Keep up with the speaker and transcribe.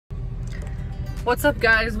What's up,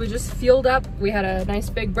 guys? We just fueled up. We had a nice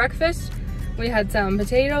big breakfast. We had some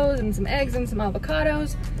potatoes and some eggs and some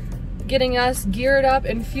avocados, getting us geared up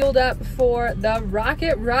and fueled up for the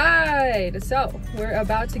rocket ride. So we're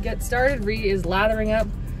about to get started. Ree is lathering up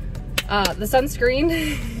the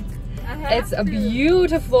sunscreen. It's a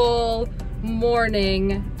beautiful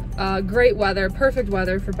morning, great weather, perfect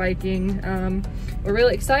weather for biking. We're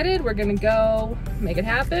really excited. We're gonna go make it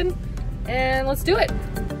happen, and let's do it.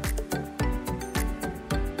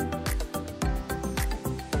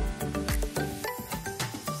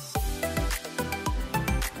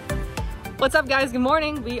 What's up, guys? Good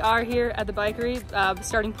morning. We are here at the bikery,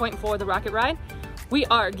 starting point for the rocket ride. We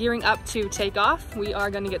are gearing up to take off. We are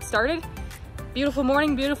gonna get started. Beautiful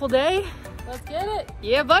morning, beautiful day. Let's get it.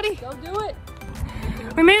 Yeah, buddy. Go do it.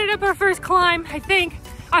 We made it up our first climb, I think.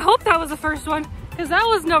 I hope that was the first one, because that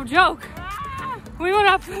was no joke. We went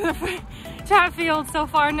up the chat field so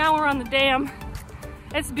far, now we're on the dam.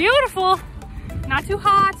 It's beautiful, not too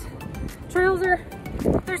hot. Trails are,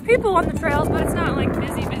 there's people on the trails, but it's not like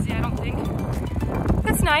busy, I don't think.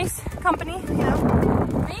 That's nice, company, you know.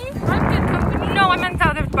 Me? I'm good company. No, I meant the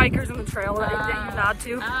other bikers on the trail that you nod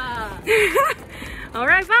to. All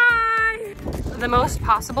right, bye. The most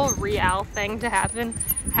possible real thing to happen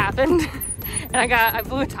happened, and I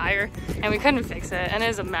blew a tire, and we couldn't fix it, and it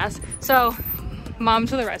was a mess. So, mom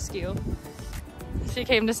to the rescue. She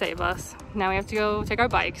came to save us. Now we have to go take our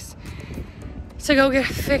bikes to go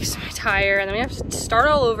fix my tire, and then we have to start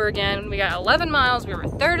all over again. We got 11 miles, we were a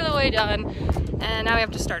third of the way done, and now we have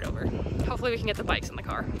to start over. Hopefully we can get the bikes in the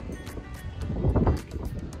car.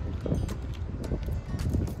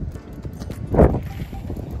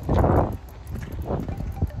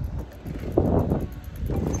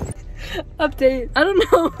 Update. I don't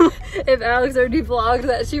know if Alex already vlogged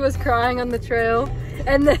that she was crying on the trail,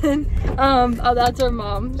 and then oh, that's our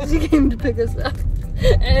mom. She came to pick us up,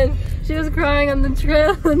 and she was crying on the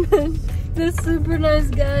trail, and then this super nice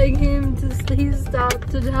guy came to, he stopped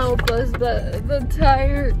to help us, but the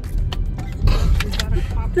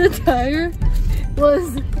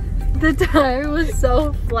tire was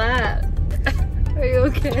so flat. Are you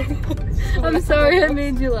okay? I'm sorry I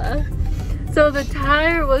made you laugh. So the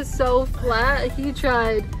tire was so flat, he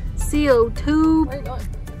tried CO2. Where are you going?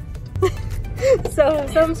 So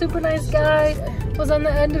some super nice guy was on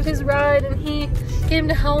the end of his ride, and he came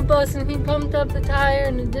to help us, and he pumped up the tire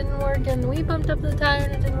and it didn't work, and we pumped up the tire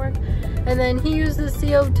and it didn't work, and then he used the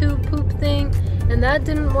CO2 poop thing and that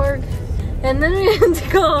didn't work, and then we had to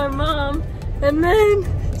call our mom, and then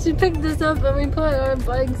she picked us up and we put our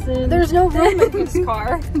bikes in. There's no room in this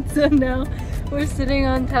car. So now we're sitting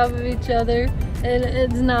on top of each other, and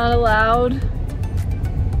it's not allowed.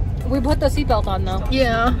 We put the seatbelt on though.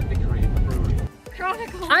 Yeah.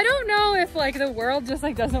 Chronicles. I don't know if like the world just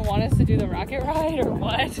like doesn't want us to do the rocket ride or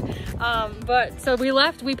what. But so we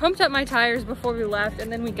left, we pumped up my tires before we left,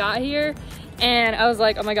 and then we got here and I was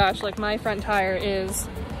like, oh my gosh, like my front tire is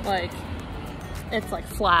like, it's like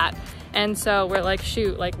flat. And so we're like,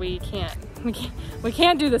 shoot, like we can't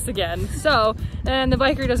do this again. So, and the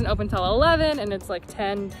bikery doesn't open till 11 and it's like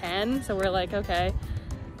 10:10. So we're like, okay,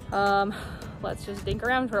 let's just dink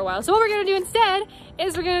around for a while. So what we're gonna do instead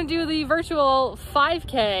is we're gonna do the virtual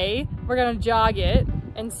 5K. We're gonna jog it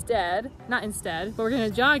instead, not instead, but we're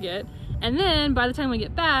gonna jog it. And then by the time we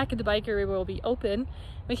get back, the bikery will be open.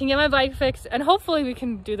 We can get my bike fixed, and hopefully we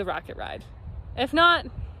can do the rocket ride. If not,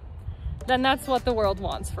 then that's what the world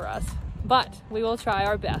wants for us. But we will try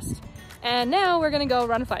our best. And now we're gonna go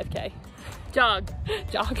run a 5K. Jog,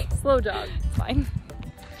 slow jog, it's fine.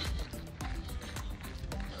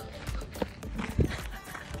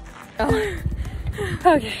 Oh.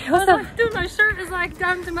 Okay, what's up? Dude, my shirt is like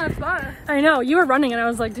down to my butt. I know, you were running and I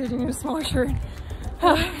was like, dude, you need a smaller shirt.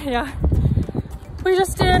 Oh, yeah. We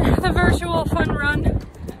just did the virtual fun run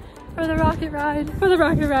for the rocket ride.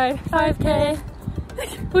 5K.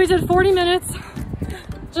 We did 40 minutes.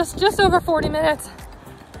 Just over 40 minutes.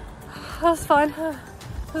 That was fun. It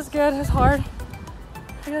was good, it was hard.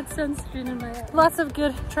 I got sunscreen in my eye. Lots of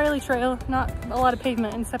good trail, not a lot of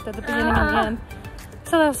pavement except at the beginning and the end.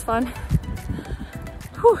 So that was fun.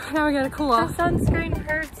 Whew, now we gotta cool off. The sunscreen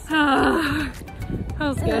hurts. That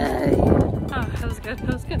was good. Oh, that was good,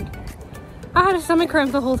 that was good. I had a stomach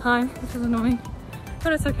cramp the whole time, which is annoying,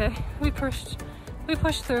 but it's okay. We pushed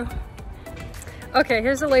through. Okay,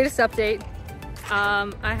 here's the latest update.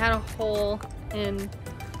 I had a hole in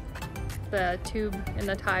the tube in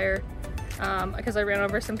the tire because I ran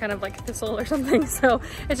over some kind of like thistle or something, so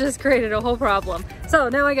it just created a whole problem. So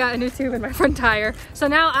now I got a new tube in my front tire, so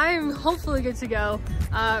now I'm hopefully good to go.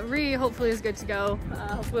 Ree hopefully is good to go.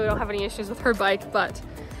 Hopefully we don't have any issues with her bike, but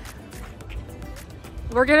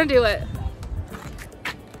We're gonna do it.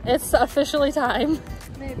 It's officially time.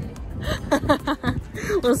 Maybe.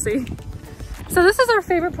 We'll see. So this is our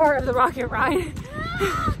favorite part of the rocket ride.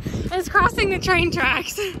 It's crossing the train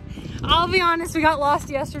tracks. I'll be honest, we got lost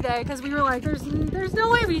yesterday because we were like, there's no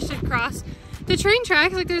way we should cross the train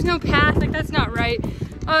tracks. Like there's no path, like that's not right.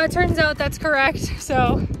 It turns out that's correct,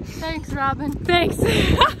 so. Thanks, Robin. Thanks.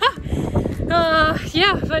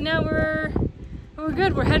 Yeah, but now we're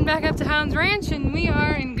good. We're heading back up to Hounds Ranch and we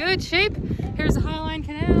are in good shape. Here's the Highline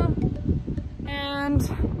Canal and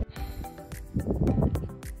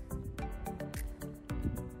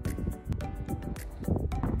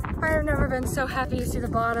I have never been so happy to see the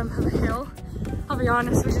bottom of a hill. I'll be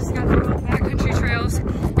honest, we just got through all the backcountry trails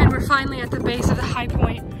and we're finally at the base of the high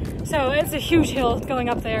point. So it's a huge hill going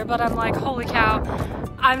up there, but I'm like, holy cow.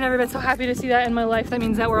 I've never been so happy to see that in my life. That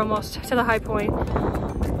means that we're almost to the high point.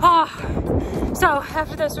 So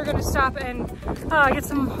after this, we're gonna stop and we're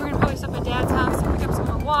gonna probably stop at Dad's house and pick up some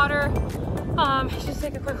more water. Just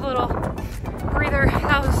take a quick little breather.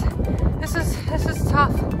 This is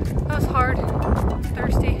tough. That was hard.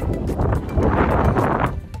 Thirsty.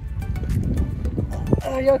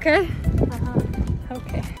 Are you okay?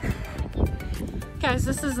 Okay. Guys,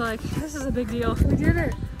 this is a big deal. We did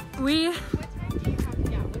it.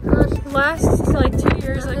 Last like 2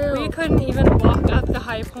 years, like we couldn't even walk up the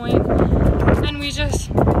high point and we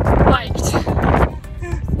just biked.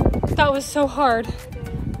 That was so hard.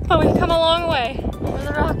 But we've come a long way. For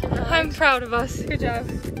the rocket ride. I'm proud of us. Good job.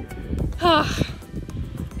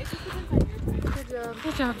 Good job.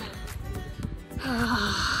 Good job.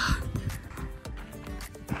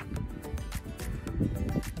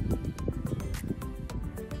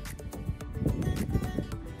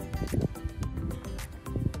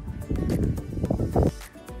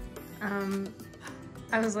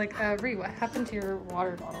 I was like, Ree, what happened to your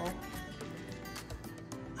water bottle?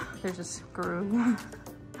 There's a screw.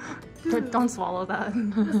 Don't swallow that.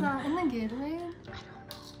 It's not in the Gatorade.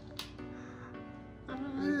 I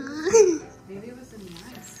don't know. Maybe it was in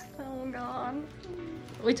nice. Oh god.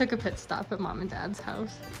 We took a pit stop at Mom and Dad's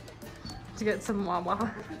house to get some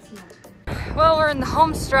Wawa. Well, we're in the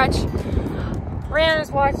home stretch.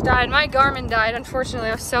 Rihanna's watch died. My Garmin died, unfortunately.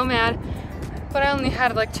 I was so mad. But I only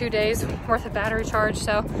had like 2 days worth of battery charge,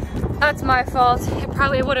 so that's my fault. It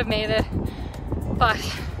probably would have made it. But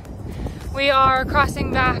we are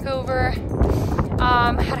crossing back over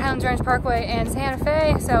at Hounds Ranch Parkway and Santa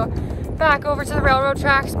Fe. So back over to the railroad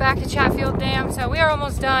tracks, back to Chatfield Dam. So we are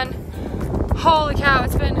almost done. Holy cow,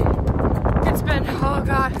 it's been, oh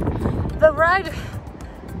god. The ride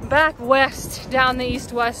back west down the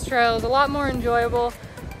east-west trail is a lot more enjoyable.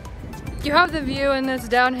 You have the view and it's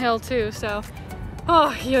downhill too, so.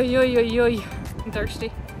 Oh, yo. I'm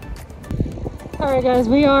thirsty. All right, guys,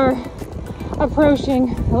 we are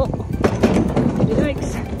approaching. Oh,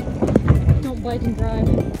 yikes. Don't bike and drive.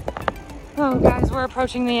 Oh, guys, we're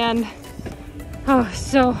approaching the end. Oh,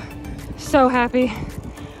 so happy.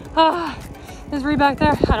 Is Ree back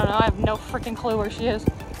there? I don't know. I have no freaking clue where she is.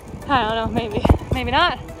 I don't know. Maybe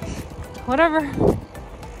not. Whatever.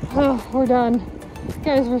 Oh, we're done.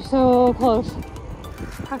 Guys, we're so close.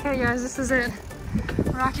 Okay, guys, this is it.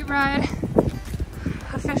 Rocket ride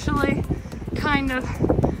officially, kind of,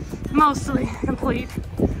 mostly complete.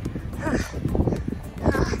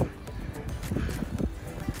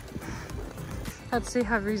 Let's see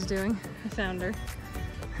how Ree's doing. I found her.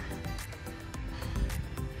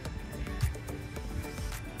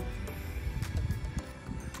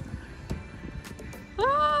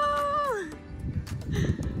 Oh!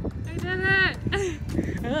 I did it!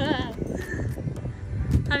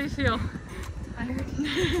 How do you feel? Tired.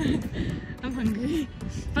 I'm hungry,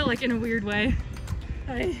 but like in a weird way.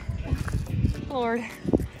 Lord,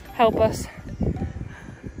 help us.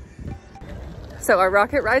 So our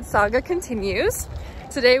rocket ride saga continues.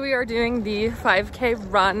 Today we are doing the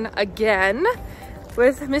 5K run again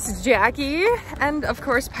with Miss Jackie and of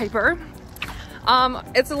course Piper.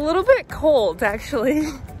 It's a little bit cold actually.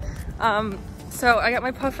 So I got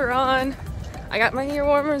my puffer on, I got my ear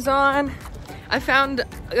warmers on, I found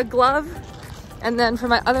a glove, and then for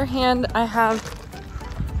my other hand I have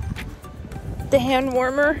the hand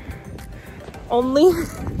warmer only,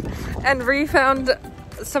 and Ree found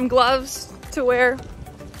some gloves to wear.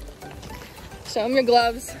 Show them your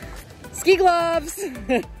gloves. Ski gloves!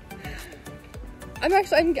 I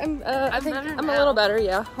think I'm a little better,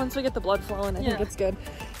 yeah. Once we get the blood flowing, I think it's good.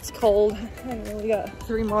 It's cold. I don't know, we got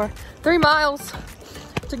 3 miles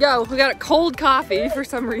to go. We got a cold coffee for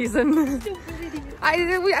some reason. I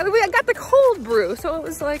got the cold brew, so it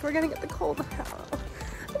was like, we're gonna get the cold.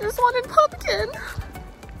 I just wanted pumpkin.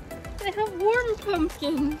 I have warm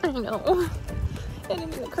pumpkin. I know. It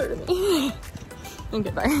didn't even occur to me. Okay,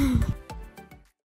 bye.